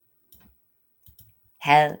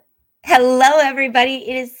Hel- Hello, everybody.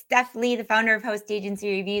 It is Stephanie, the founder of Host Agency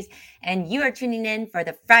Reviews, and you are tuning in for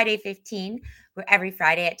the Friday 15, where every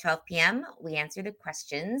Friday at 12 p.m. we answer the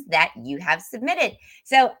questions that you have submitted.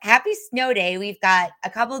 So, happy snow day. We've got a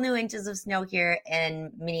couple new inches of snow here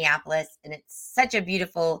in Minneapolis, and it's such a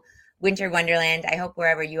beautiful winter wonderland. I hope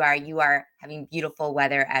wherever you are having beautiful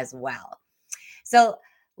weather as well. So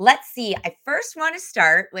let's see. I first want to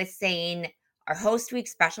start with saying our Host Week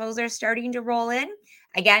specials are starting to roll in.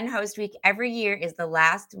 Again, Host Week every year is the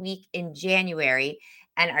last week in January,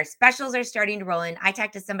 and our specials are starting to roll in. I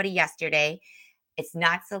talked to somebody yesterday. It's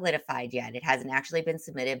not solidified yet. It hasn't actually been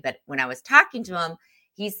submitted, but when I was talking to him,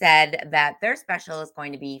 he said that their special is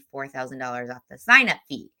going to be $4,000 off the sign-up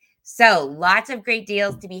fee. So lots of great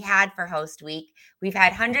deals to be had for Host Week. We've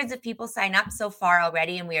had hundreds of people sign up so far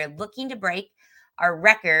already, and we are looking to break our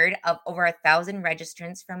record of over 1,000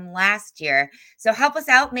 registrants from last year. So help us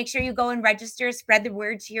out. Make sure you go and register, spread the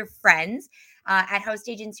word to your friends at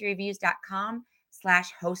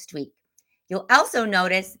hostagencyreviews.com/host week. You'll also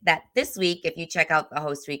notice that this week, if you check out the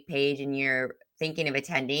Host Week page and you're thinking of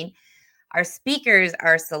attending, our speakers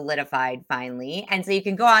are solidified finally. And so you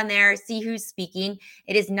can go on there, see who's speaking.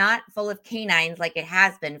 It is not full of canines like it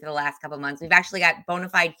has been for the last couple of months. We've actually got bona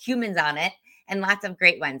fide humans on it and lots of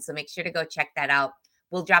great ones. So make sure to go check that out.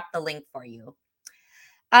 We'll drop the link for you.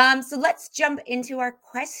 So let's jump into our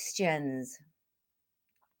questions.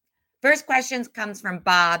 First questions comes from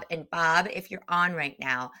Bob. And Bob, if you're on right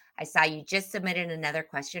now, I saw you just submitted another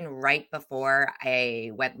question right before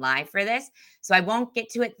I went live for this. So I won't get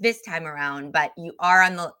to it this time around, but you are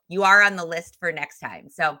on the list for next time.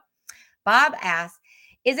 So Bob asks,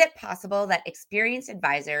 is it possible that experienced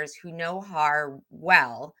advisors who know HAR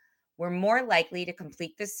well were more likely to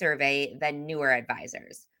complete the survey than newer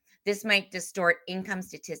advisors? This might distort income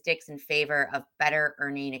statistics in favor of better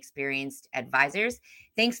earning experienced advisors.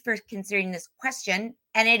 Thanks for considering this question.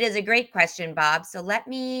 And it is a great question, Bob. So let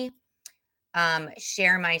me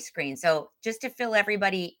share my screen. So just to fill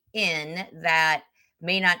everybody in that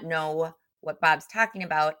may not know what Bob's talking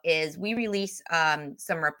about is we release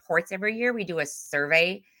some reports every year. We do a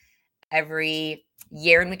survey every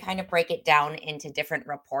year and we kind of break it down into different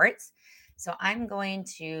reports. So I'm going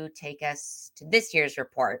to take us to this year's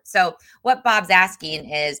report. So what Bob's asking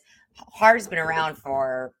is HAR's been around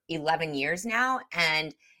for 11 years now.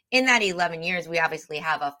 And in that 11 years, we obviously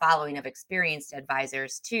have a following of experienced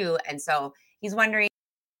advisors too. And so he's wondering,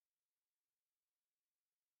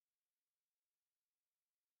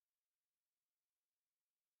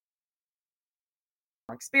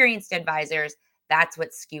 more experienced advisors, that's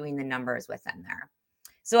what's skewing the numbers within there.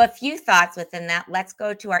 So a few thoughts within that. Let's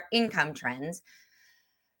go to our income trends.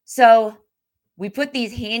 So we put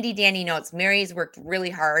these handy dandy notes. Mary's worked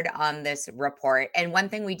really hard on this report. And one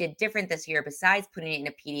thing we did different this year, besides putting it in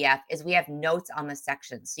a PDF, is we have notes on the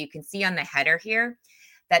sections. So you can see on the header here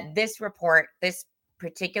that this report, this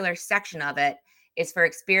particular section of it, is for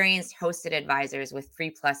experienced hosted advisors with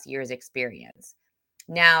 3+ years experience.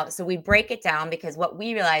 Now, so we break it down because what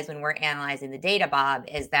we realize when we're analyzing the data, Bob,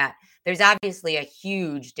 is that there's obviously a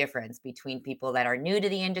huge difference between people that are new to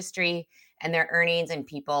the industry and their earnings and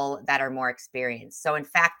people that are more experienced. So in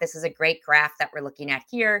fact, this is a great graph that we're looking at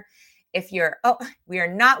here. If you're, we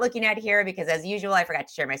are not looking at here because as usual, I forgot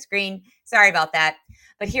to share my screen. Sorry about that,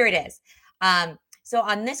 but here it is. So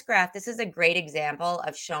on this graph, this is a great example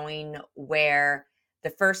of showing where the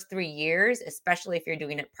first 3 years, especially if you're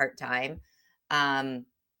doing it part-time,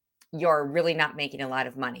 you're really not making a lot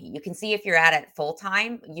of money. You can see if you're at it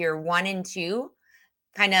full-time, year 1 and 2,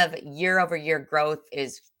 kind of year-over-year growth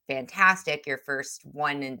is fantastic. Your first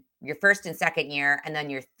and second year, and then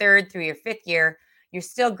your third through your fifth year, you're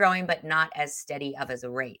still growing, but not as steady of as a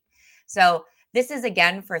rate. So this is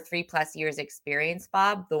again for 3+ years experience,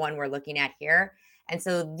 Bob, the one we're looking at here. And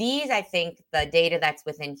so these, I think the data that's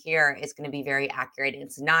within here is going to be very accurate.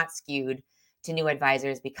 It's not skewed to new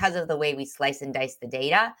advisors because of the way we slice and dice the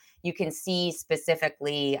data. You can see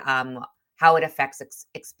specifically how it affects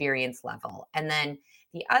experience level. And then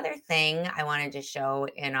the other thing I wanted to show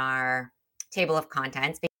in our table of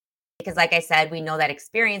contents, because like I said, we know that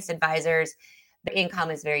experienced advisors, the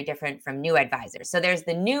income is very different from new advisors. So there's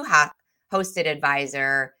the new hosted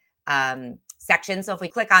advisor section. So if we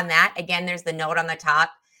click on that, again, there's the note on the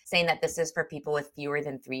top saying that this is for people with fewer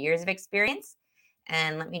than 3 years of experience.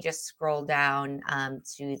 And let me just scroll down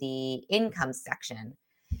to the income section.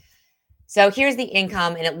 So here's the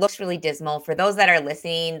income, and it looks really dismal. For those that are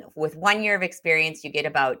listening, with 1 year of experience, you get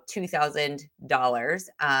about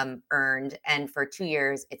 $2,000 earned, and for 2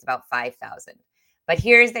 years, it's about $5,000. But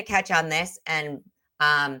here's the catch on this, and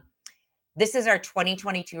This is our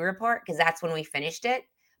 2022 report because that's when we finished it.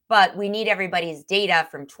 But we need everybody's data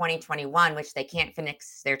from 2021, which they can't finish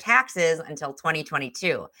their taxes until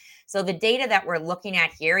 2022. So the data that we're looking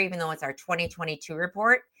at here, even though it's our 2022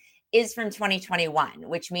 report, is from 2021,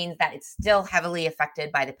 which means that it's still heavily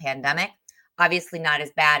affected by the pandemic. Obviously, not as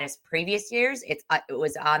bad as previous years. It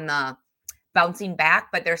was on the bouncing back,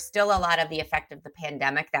 but there's still a lot of the effect of the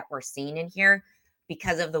pandemic that we're seeing in here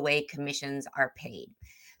because of the way commissions are paid.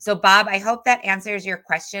 So, Bob, I hope that answers your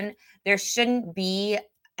question. There shouldn't be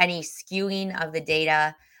any skewing of the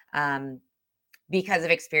data because of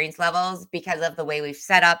experience levels, because of the way we've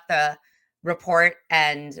set up the report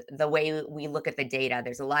and the way we look at the data.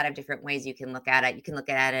 There's a lot of different ways you can look at it. You can look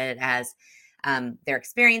at it as their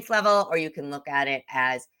experience level, or you can look at it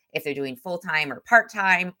as if they're doing full-time or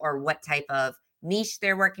part-time, or what type of niche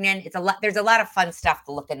they're working in. It's a lot. There's a lot of fun stuff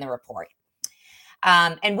to look in the report.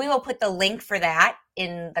 And we will put the link for that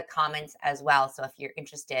in the comments as well. So if you're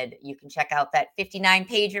interested, you can check out that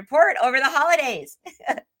 59-page report over the holidays.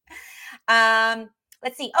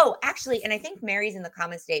 Let's see. Oh, actually, and I think Mary's in the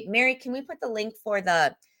comments today. Mary, can we put the link for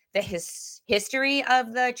the history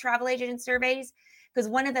of the travel agent surveys? Because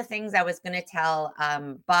one of the things I was going to tell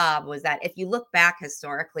Bob was that if you look back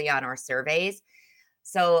historically on our surveys,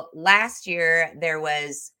 so last year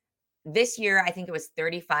this year, I think it was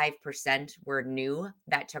 35% were new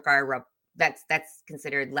that took that's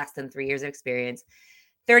considered less than 3 years of experience.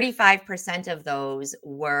 35% of those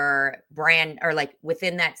were brand or like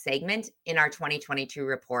within that segment in our 2022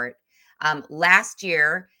 report. Last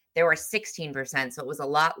year, there were 16%. So it was a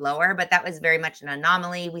lot lower, but that was very much an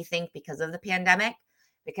anomaly, we think, because of the pandemic.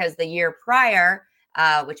 Because the year prior,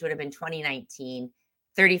 which would have been 2019,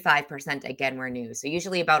 35% again were new. So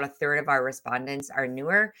usually about a third of our respondents are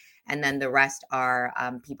newer, and then the rest are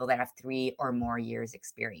people that have 3 or more years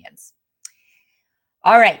experience.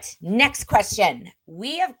 All right, next question.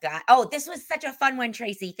 We have got, this was such a fun one,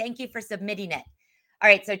 Tracy. Thank you for submitting it. All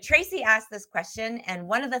right, so Tracy asked this question, and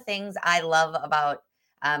one of the things I love about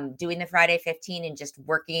doing the Friday 15 and just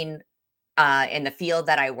working in the field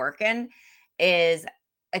that I work in is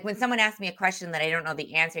like when someone asks me a question that I don't know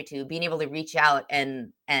the answer to, being able to reach out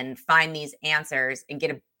and find these answers and get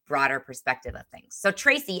a broader perspective of things. So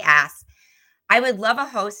Tracy asks, I would love a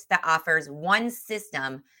host that offers one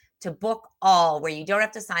system to book all where you don't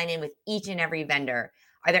have to sign in with each and every vendor.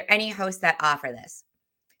 Are there any hosts that offer this?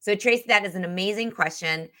 So Tracy, that is an amazing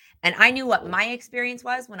question. And I knew what my experience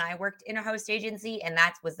was when I worked in a host agency. And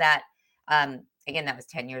that was that, again, that was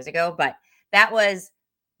 10 years ago, but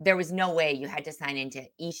there was no way you had to sign into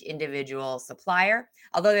each individual supplier.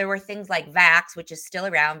 Although there were things like Vax, which is still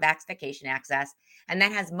around, Vax Vacation Access, and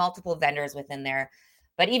that has multiple vendors within there.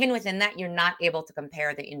 But even within that, you're not able to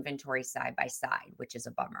compare the inventory side by side, which is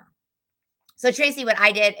a bummer. So Tracy, what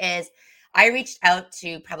I did is I reached out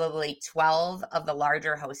to probably 12 of the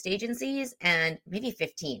larger host agencies and maybe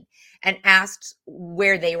 15 and asked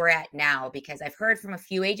where they were at now, because I've heard from a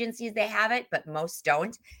few agencies they have it, but most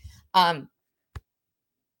don't.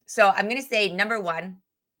 So I'm going to say number one,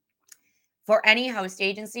 for any host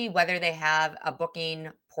agency, whether they have a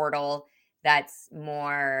booking portal that's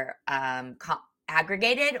more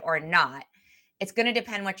aggregated or not, it's going to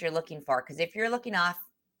depend what you're looking for. Because if you're looking off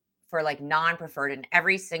for like non-preferred and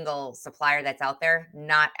every single supplier that's out there,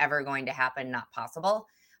 not ever going to happen, not possible.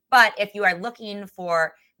 But if you are looking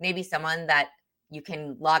for maybe someone that you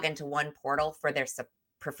can log into one portal for their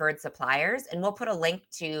preferred suppliers, and we'll put a link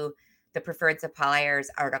to the preferred suppliers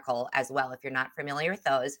article as well if you're not familiar with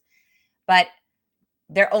those. But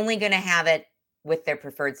they're only going to have it with their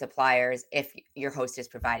preferred suppliers if your host is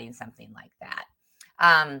providing something like that.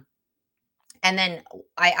 And then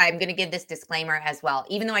I'm going to give this disclaimer as well.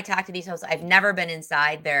 Even though I talk to these hosts, I've never been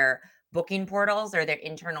inside their booking portals or their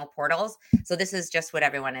internal portals. So this is just what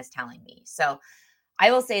everyone is telling me. So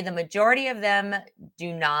I will say the majority of them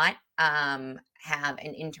do not have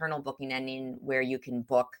an internal booking ending where you can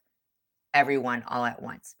book everyone all at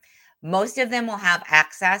once. Most of them will have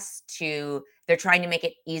access to, they're trying to make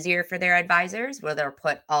it easier for their advisors, where they'll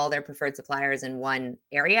put all their preferred suppliers in one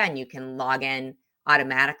area and you can log in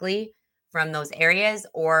automatically from those areas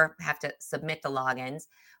or have to submit the logins.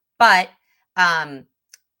 But I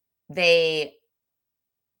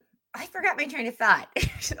forgot my train of thought.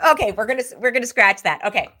 Okay, we're gonna scratch that.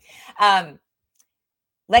 Okay.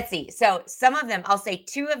 Let's see. So some of them, I'll say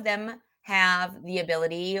 2 of them have the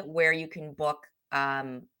ability where you can book.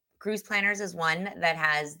 Cruise Planners is one that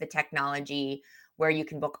has the technology where you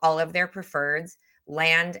can book all of their preferreds,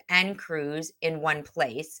 land and cruise in one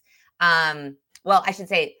place. Well, I should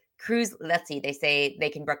say cruise. Let's see. They say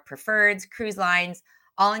they can book preferreds, cruise lines,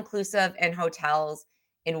 all inclusive, and hotels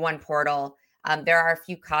in one portal. There are a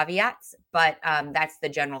few caveats, but that's the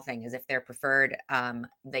general thing is if they're preferred,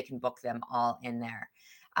 they can book them all in there.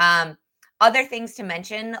 Other things to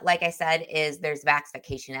mention, like I said, is there's Vax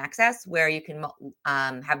Vacation Access where you can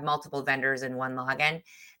have multiple vendors in one login.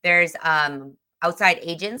 There's Outside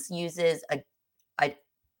Agents uses a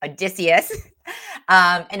Odysseus.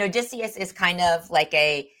 And Odysseus is kind of like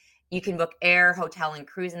you can book air, hotel, and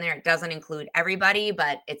cruise in there. It doesn't include everybody,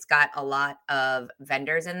 but it's got a lot of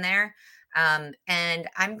vendors in there. And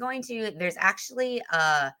there's actually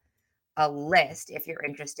a list if you're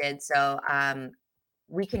interested. So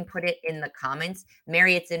we can put it in the comments.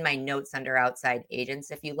 Mary, it's in my notes under Outside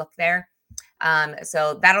Agents if you look there.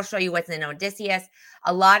 So that'll show you what's in Odysseus.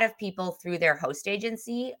 A lot of people through their host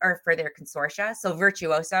agency or for their consortia. So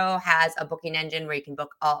Virtuoso has a booking engine where you can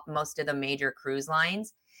book most of the major cruise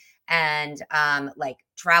lines. And like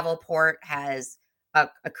Travelport has a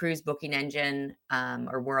cruise booking engine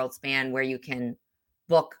or WorldSpan where you can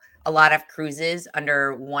book a lot of cruises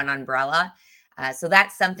under one umbrella. So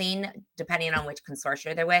that's something depending on which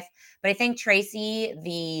consortia they're with. But I think, Tracy,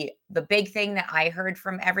 the big thing that I heard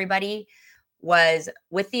from everybody was,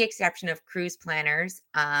 with the exception of cruise planners,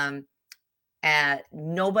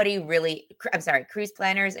 nobody really, I'm sorry, cruise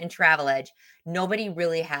planners and Travel Edge, nobody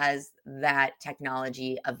really has that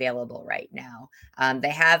technology available right now. They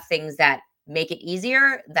have things that make it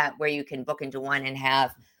easier, that where you can book into one and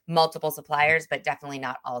have multiple suppliers, but definitely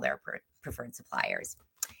not all their preferred suppliers.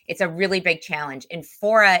 It's a really big challenge.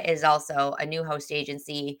 Infora is also a new host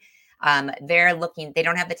agency. They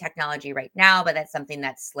don't have the technology right now, but that's something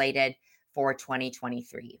that's slated for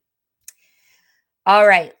 2023. All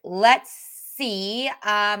right, let's see.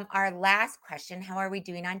 Our last question. How are we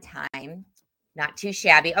doing on time? Not too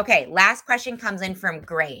shabby. Okay, last question comes in from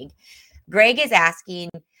Greg. Greg is asking,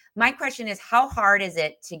 my question is, how hard is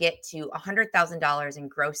it to get to $100,000 in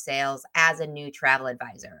gross sales as a new travel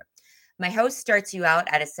advisor? My host starts you out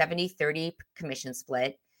at a 70-30 commission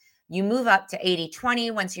split. You move up to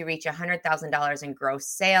 80-20 once you reach $100,000 in gross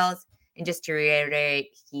sales. And just to reiterate,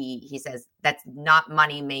 he says that's not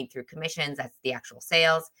money made through commissions, that's the actual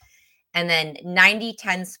sales. And then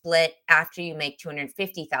 90-10 split after you make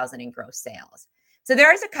 $250,000 in gross sales. So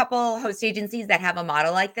there's a couple host agencies that have a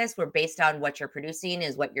model like this where based on what you're producing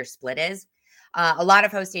is what your split is. A lot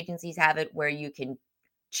of host agencies have it where you can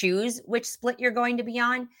choose which split you're going to be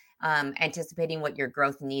on, anticipating what your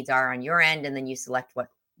growth needs are on your end, and then you select what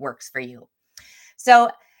works for you.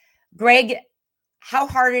 So, Greg, how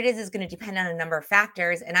hard it is going to depend on a number of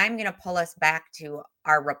factors, and I'm going to pull us back to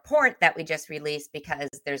our report that we just released because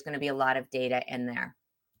there's going to be a lot of data in there.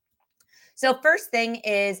 So first thing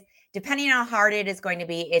is, depending on how hard it is going to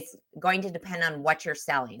be, it's going to depend on what you're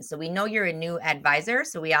selling. So we know you're a new advisor,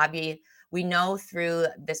 so we know through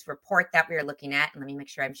this report that we are looking at, and let me make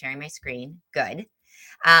sure I'm sharing my screen. Good.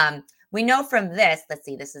 We know from this, let's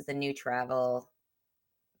see, this is the new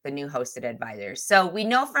hosted advisors. So we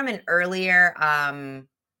know from an earlier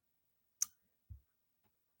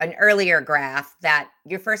graph that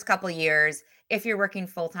your first couple years, if you're working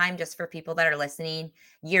full-time, just for people that are listening,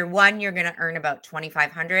 year one, you're going to earn about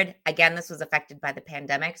 $2,500. Again, this was affected by the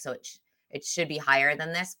pandemic, so it should be higher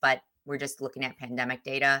than this, but we're just looking at pandemic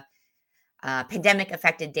data, pandemic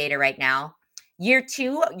affected data right now. Year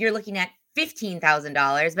two, you're looking at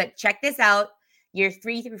 $15,000, but check this out. Year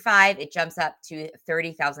 3 through 5, it jumps up to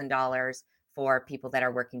 $30,000 for people that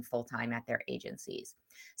are working full-time at their agencies.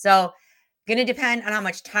 So going to depend on how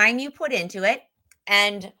much time you put into it.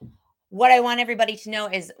 And what I want everybody to know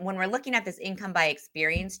is when we're looking at this income by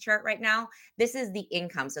experience chart right now, this is the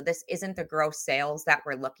income. So this isn't the gross sales that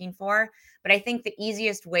we're looking for. But I think the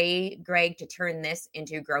easiest way, Greg, to turn this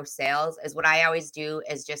into gross sales is what I always do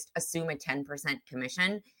is just assume a 10%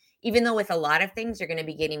 commission. Even though with a lot of things, you're going to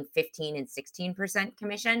be getting 15 and 16%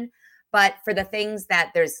 commission. But for the things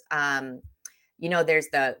that there's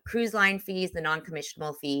the cruise line fees, the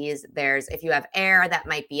non-commissionable fees. There's, if you have air, that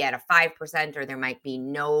might be at a 5%, or there might be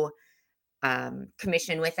no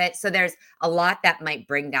commission with it. So there's a lot that might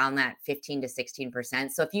bring down that 15 to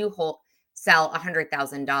 16%. So if you sell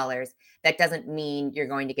 $100,000, that doesn't mean you're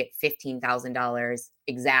going to get $15,000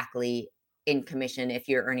 exactly in commission if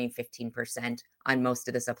you're earning 15% on most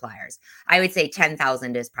of the suppliers. I would say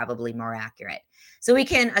 10,000 is probably more accurate. So we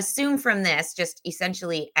can assume from this, just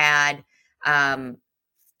essentially add,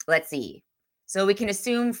 let's see. So we can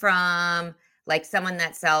assume from like someone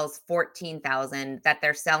that sells 14,000 that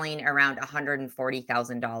they're selling around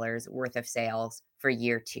 $140,000 worth of sales for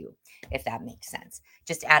year two, if that makes sense.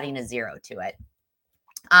 Just adding a zero to it.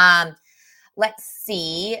 Let's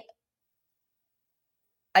see.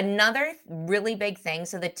 Another really big thing.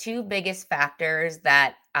 So the two biggest factors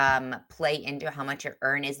that play into how much you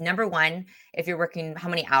earn is number one, if you're working, how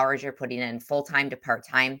many hours you're putting in full time to part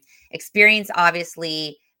time. Experience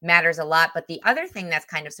obviously matters a lot, but the other thing that's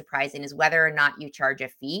kind of surprising is whether or not you charge a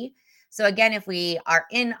fee. So, again, if we are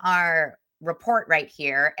in our report right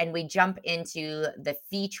here and we jump into the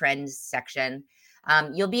fee trends section,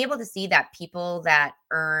 you'll be able to see that people that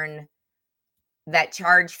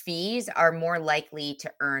charge fees are more likely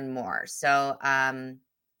to earn more. So,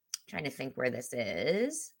 trying to think where this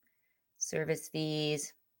is. Service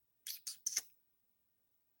fees.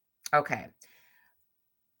 Okay.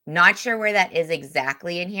 Not sure where that is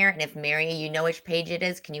exactly in here. And if Mary, you know which page it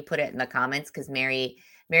is, can you put it in the comments? Because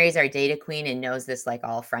Mary's our data queen and knows this like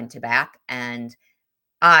all front to back. And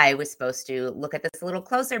I was supposed to look at this a little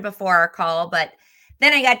closer before our call, but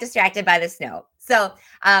then I got distracted by the snow. So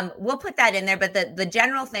we'll put that in there. But the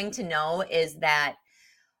general thing to know is that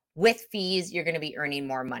with fees, you're going to be earning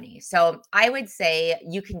more money. So I would say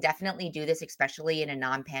you can definitely do this, especially in a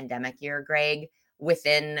non-pandemic year, Greg,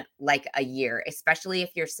 within like a year, especially if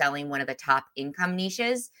you're selling one of the top income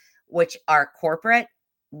niches, which are corporate,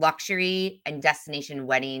 luxury, and destination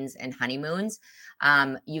weddings and honeymoons.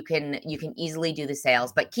 You can easily do the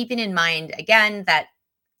sales, but keeping in mind again that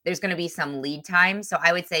there's going to be some lead time. So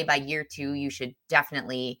I would say by year 2, you should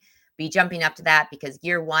definitely be jumping up to that, because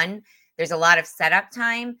year 1, there's a lot of setup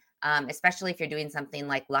time, especially if you're doing something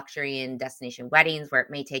like luxury and destination weddings, where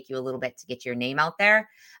it may take you a little bit to get your name out there.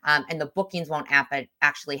 And the bookings won't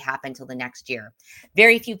actually happen till the next year.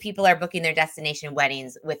 Very few people are booking their destination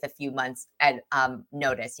weddings with a few months at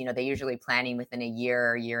notice. They're usually planning within a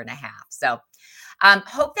year or year and a half. So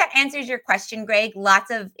hope that answers your question, Greg.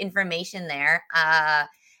 Lots of information there.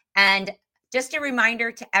 And just a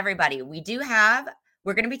reminder to everybody, we're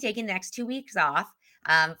going to be taking the next 2 weeks off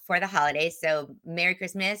for the holidays. So Merry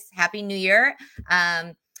Christmas, Happy New Year.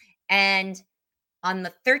 And on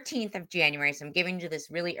the 13th of January, so I'm giving you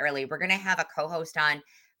this really early, we're going to have a co-host on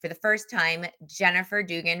for the first time, Jennifer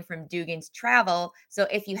Dugan from Dugan's Travel. So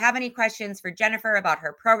if you have any questions for Jennifer about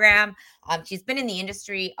her program, she's been in the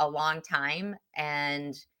industry a long time,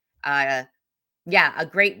 and a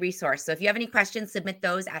great resource. So if you have any questions, submit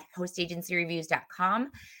those at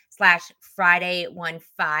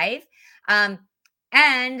hostagencyreviews.com/Friday15.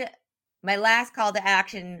 And my last call to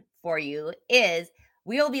action for you is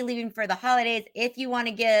we will be leaving for the holidays. If you want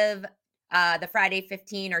to give the Friday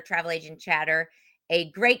 15 or Travel Agent Chatter a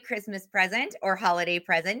great Christmas present or holiday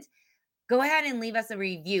present, go ahead and leave us a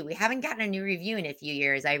review. We haven't gotten a new review in a few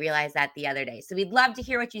years. I realized that the other day. So we'd love to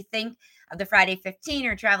hear what you think of the Friday 15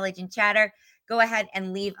 or Travel Agent Chatter. Go ahead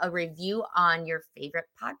and leave a review on your favorite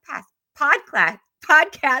podcast platform.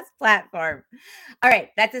 All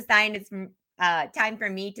right, that's a sign. It's time for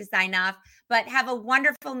me to sign off. But have a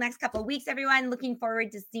wonderful next couple of weeks, everyone. Looking forward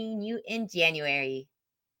to seeing you in January.